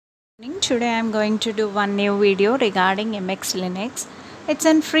Today I am going to do one new video regarding MX Linux. It's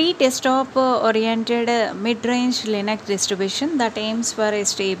a free desktop oriented mid-range Linux distribution that aims for a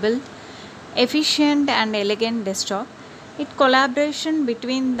stable, efficient and elegant desktop. It collaboration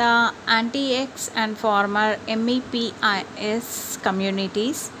between the antiX and former MEPIS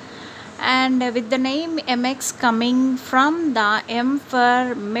communities, and with the name MX coming from the M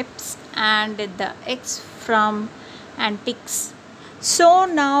for MIPS and the X from antiX. So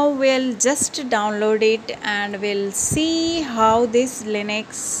now we'll just download it and we'll see how this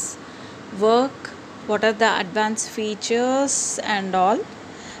Linux work, what are the advanced features and all.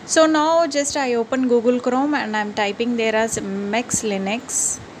 So now just I open Google Chrome and I'm typing there as MX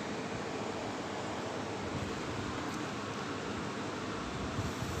Linux.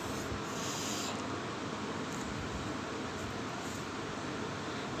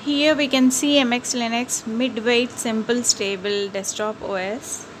 Here we can see MX Linux mid-weight simple stable desktop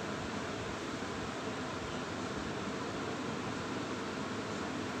OS.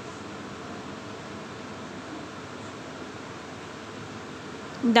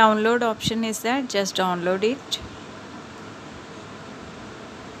 Download option is there, just download it.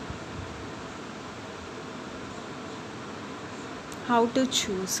 How to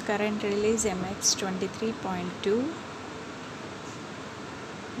choose current release MX 23.2.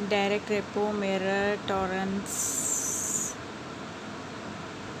 Direct repo, mirror, torrents.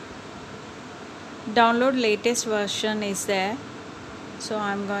 Download latest version is there, so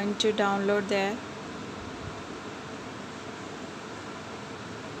I'm going to download there.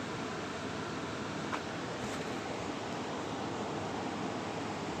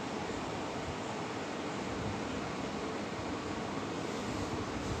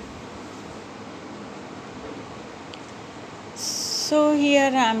 So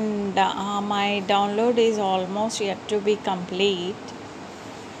here my download is almost yet to be complete.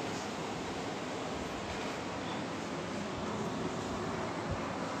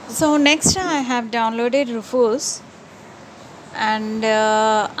 So next I have downloaded Rufus, and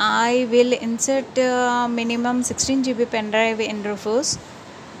I will insert minimum 16 GB pen drive in Rufus,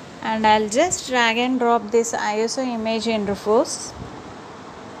 and I'll just drag and drop this ISO image in Rufus.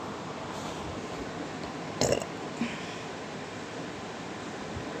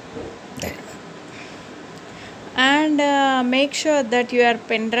 And make sure that your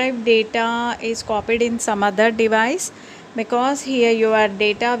pen drive data is copied in some other device, because here your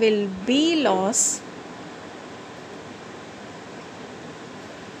data will be lost.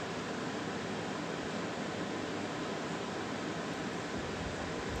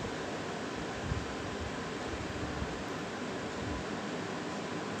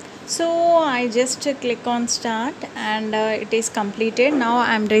 So I just click on start and it is completed. Now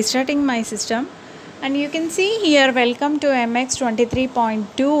I am restarting my system, and you can see here welcome to MX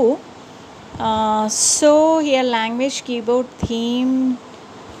 23.2. So here language, keyboard, theme,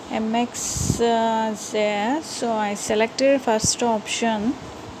 MX is there. So I selected first option.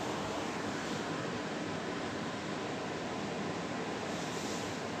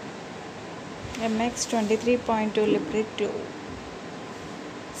 MX 23.2 Libre 2.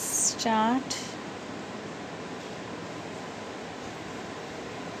 Start.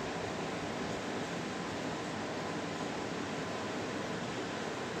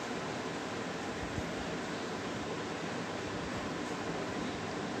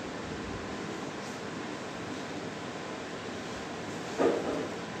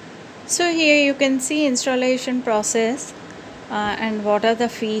 So here you can see installation process and what are the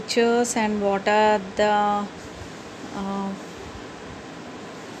features and what are the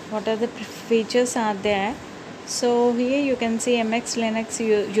features are there. So here you can see MX Linux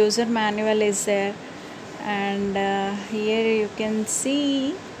user manual is there, and here you can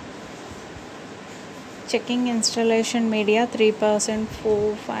see checking installation media 3%,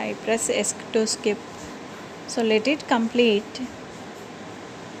 5 press ESC to skip. So let it complete.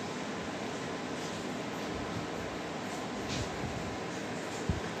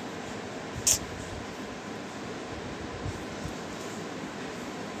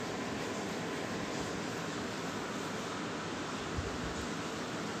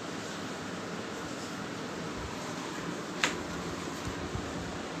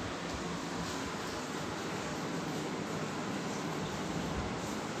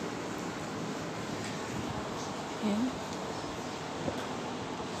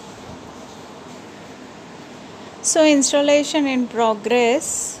 So installation in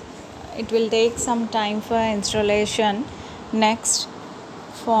progress. It will take some time for installation. Next,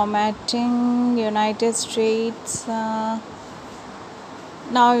 formatting, United States. Now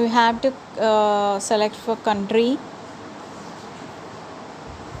you have to select for country.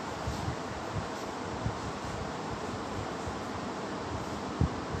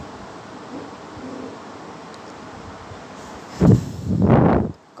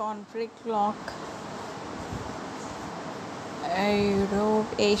 conflict lock. Europe,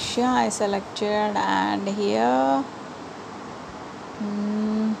 Asia I selected, and here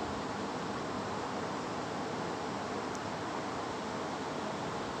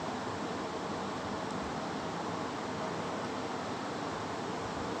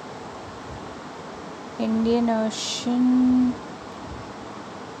Indian Ocean,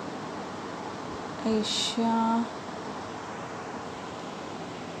 Asia.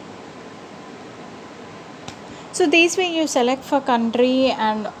 So this way you select for country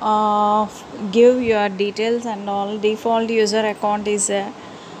and give your details and all. Default user account is there.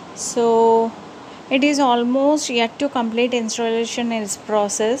 So it is almost yet to complete installation is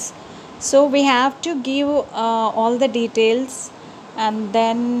process. So we have to give all the details, and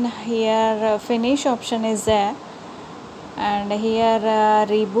then here finish option is there, and here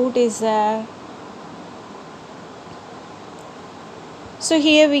reboot is there. So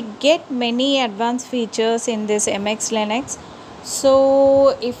here we get many advanced features in this MX Linux.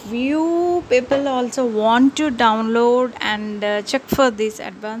 So if you people also want to download and check for these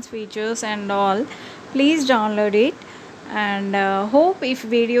advanced features and all, please download it. And hope if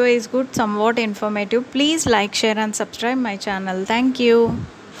video is good, somewhat informative, please like, share and subscribe my channel. Thank you.